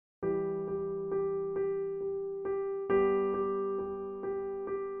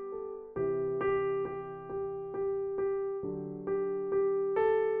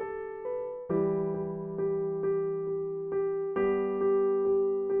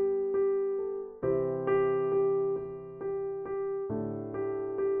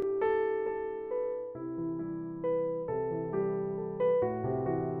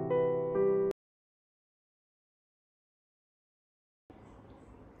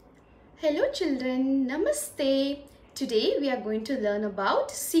Hello children, Namaste. Today we are going to learn about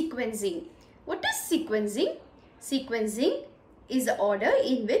sequencing. What is sequencing? Sequencing is the order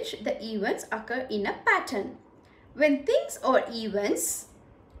in which the events occur in a pattern. When things or events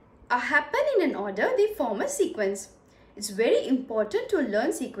happen in an order, they form a sequence. It's very important to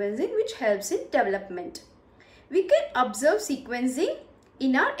learn sequencing, which helps in development. We can observe sequencing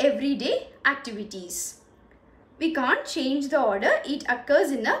in our everyday activities. We can't change the order, it occurs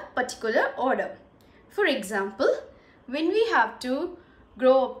in a particular order. For example, when we have to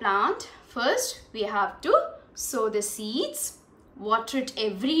grow a plant, first we have to sow the seeds, water it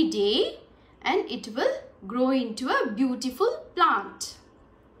every day, and it will grow into a beautiful plant.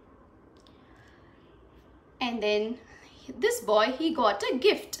 And then this boy, he got a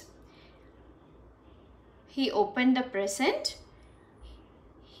gift. He opened the present,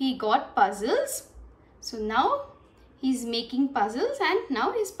 he got puzzles. So now he's making puzzles and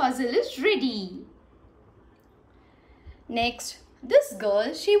now his puzzle is ready. Next, this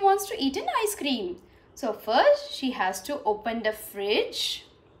girl, she wants to eat an ice cream. So first she has to open the fridge,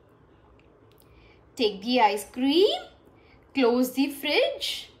 take the ice cream, close the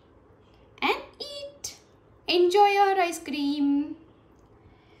fridge and eat. Enjoy your ice cream.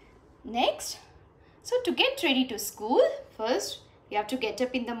 Next, so to get ready to school, first we have to get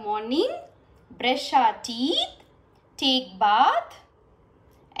up in the morning, brush our teeth, take bath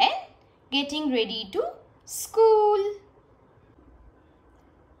and getting ready to school.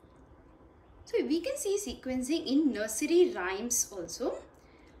 So we can see sequencing in nursery rhymes also.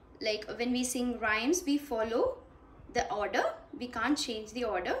 Like when we sing rhymes, we follow the order. We can't change the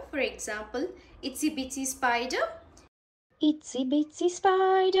order. For example, Itsy Bitsy Spider. Itsy bitsy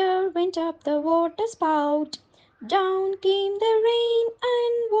spider went up the water spout. Down came the rain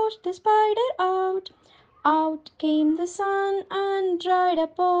and washed the spider out. Out came the sun and dried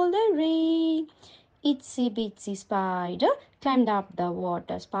up all the rain. Itsy bitsy spider climbed up the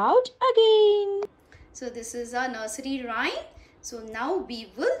water spout again. So this is our nursery rhyme. So now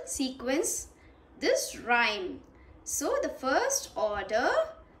we will sequence this rhyme. So the first order.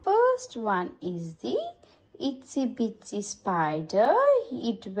 First one is the itsy bitsy spider.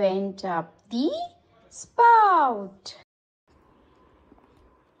 It went up the spout.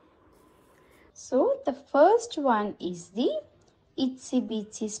 So the first one is the itsy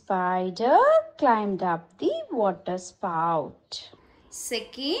bitsy spider climbed up the water spout.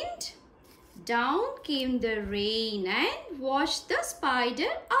 Second, down came the rain and washed the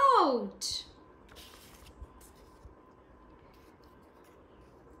spider out.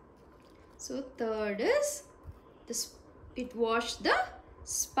 So third is it washed the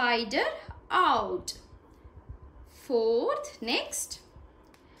spider out. Fourth, next,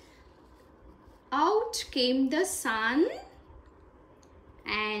 out came the sun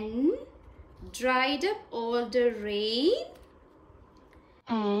and dried up all the rain.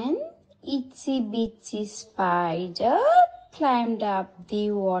 And itsy bitsy spider climbed up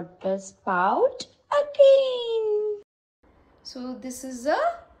the water spout again. So this is a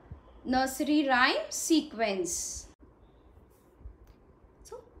nursery rhyme sequence.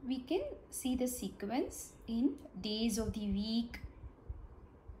 So we can see the sequence in days of the week,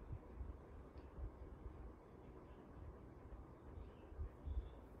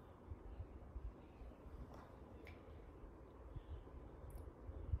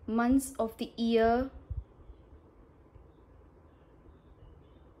 months of the year,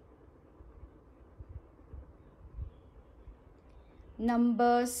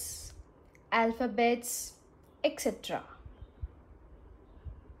 numbers, alphabets, etc.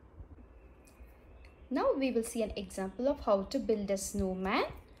 Now we will see an example of how to build a snowman.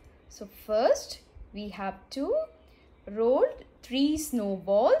 So first we have to roll three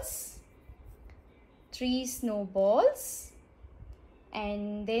snowballs,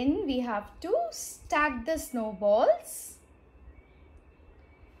 and then we have to stack the snowballs.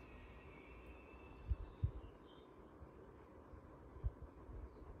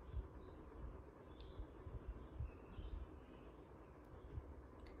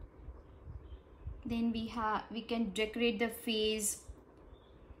 Then we can decorate the face.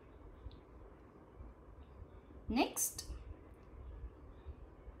 Next,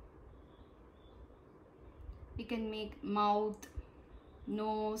 we can make mouth,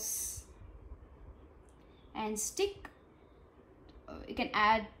 nose, and stick. You can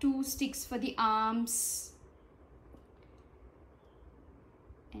add 2 sticks for the arms,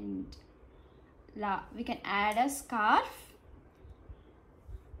 and we can add a scarf.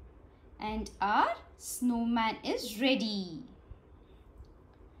 And our snowman is ready.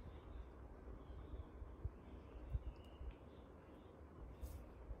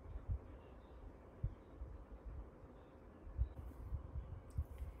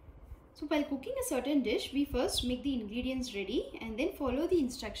 So while cooking a certain dish, we first make the ingredients ready and then follow the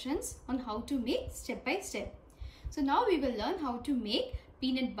instructions on how to make step by step. So now we will learn how to make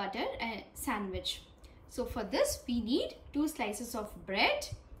peanut butter sandwich. So for this we need 2 slices of bread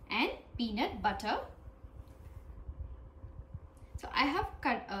and peanut butter. So I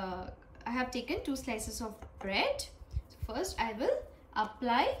have taken 2 slices of bread. So first I will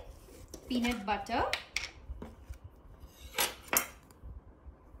apply peanut butter.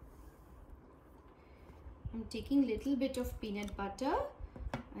 I'm taking little bit of peanut butter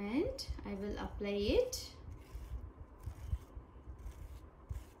and I will apply it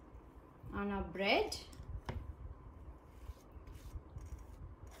on our bread.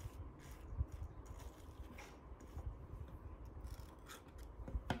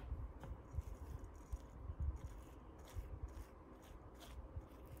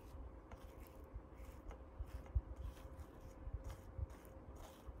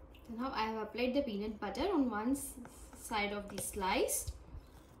 Now I have applied the peanut butter on one side of the slice.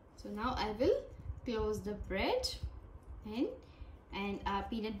 So now I will close the bread and our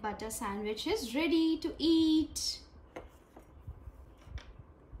peanut butter sandwich is ready to eat.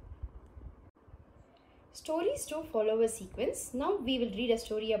 Stories do follow a sequence. Now we will read a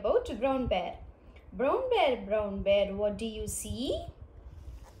story about Brown Bear. Brown bear, what do you see?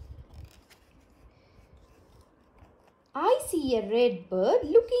 I see a red bird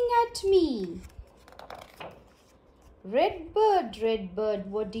looking at me. Red bird,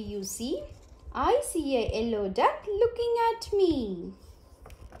 what do you see? I see a yellow duck looking at me.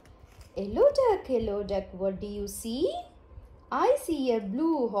 Yellow duck, what do you see? I see a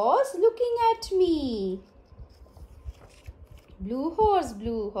blue horse looking at me. Blue horse,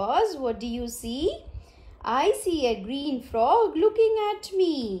 what do you see? I see a green frog looking at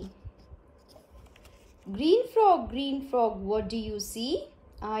me. Green frog, what do you see?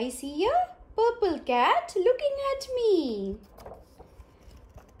 I see a purple cat looking at me.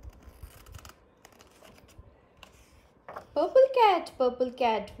 Purple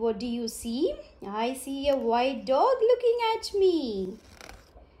cat, what do you see? I see a white dog looking at me.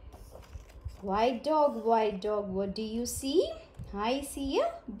 White dog, what do you see? I see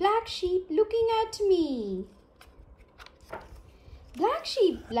a black sheep looking at me. Black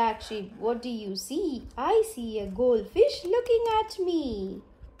sheep, what do you see? I see a goldfish looking at me.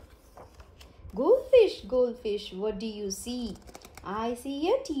 Goldfish, what do you see? I see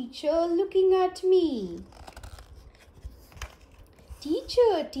a teacher looking at me.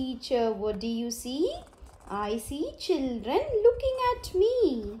 Teacher, what do you see? I see children looking at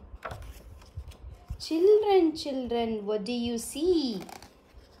me. Children, what do you see?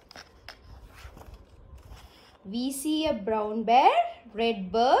 We see a brown bear,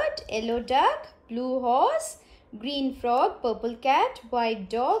 red bird, yellow duck, blue horse, green frog, purple cat, white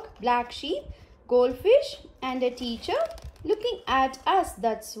dog, black sheep, goldfish and a teacher looking at us.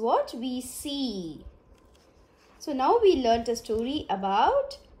 That's what we see. So now we learnt a story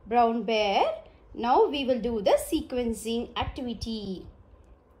about brown bear. Now we will do the sequencing activity.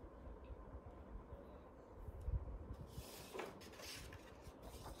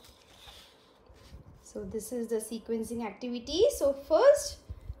 So this is the sequencing activity. So first,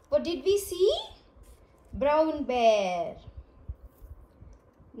 what did we see? Brown bear.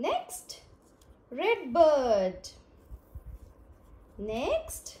 Next, red bird.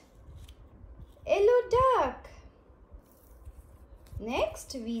 Next, yellow duck.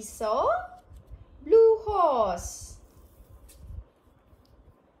 Next, we saw blue horse.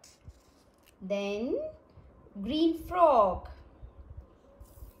 Then, green frog.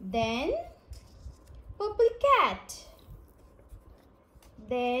 Then, purple cat.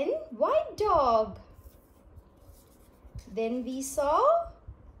 Then white dog. Then we saw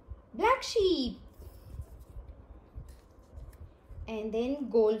black sheep. And then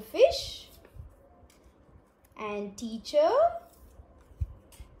goldfish and teacher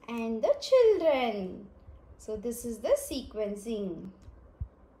and the children. So this is the sequencing.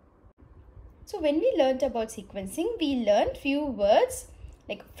 So when we learnt about sequencing, we learned few words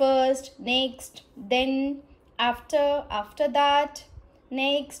like first, next, then, after that,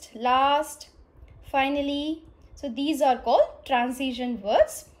 next, last, finally. So these are called transition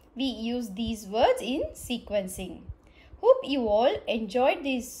words. We use these words in sequencing. Hope you all enjoyed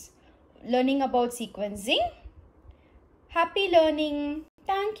this learning about sequencing. Happy learning.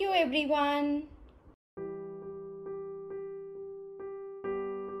 Thank you everyone.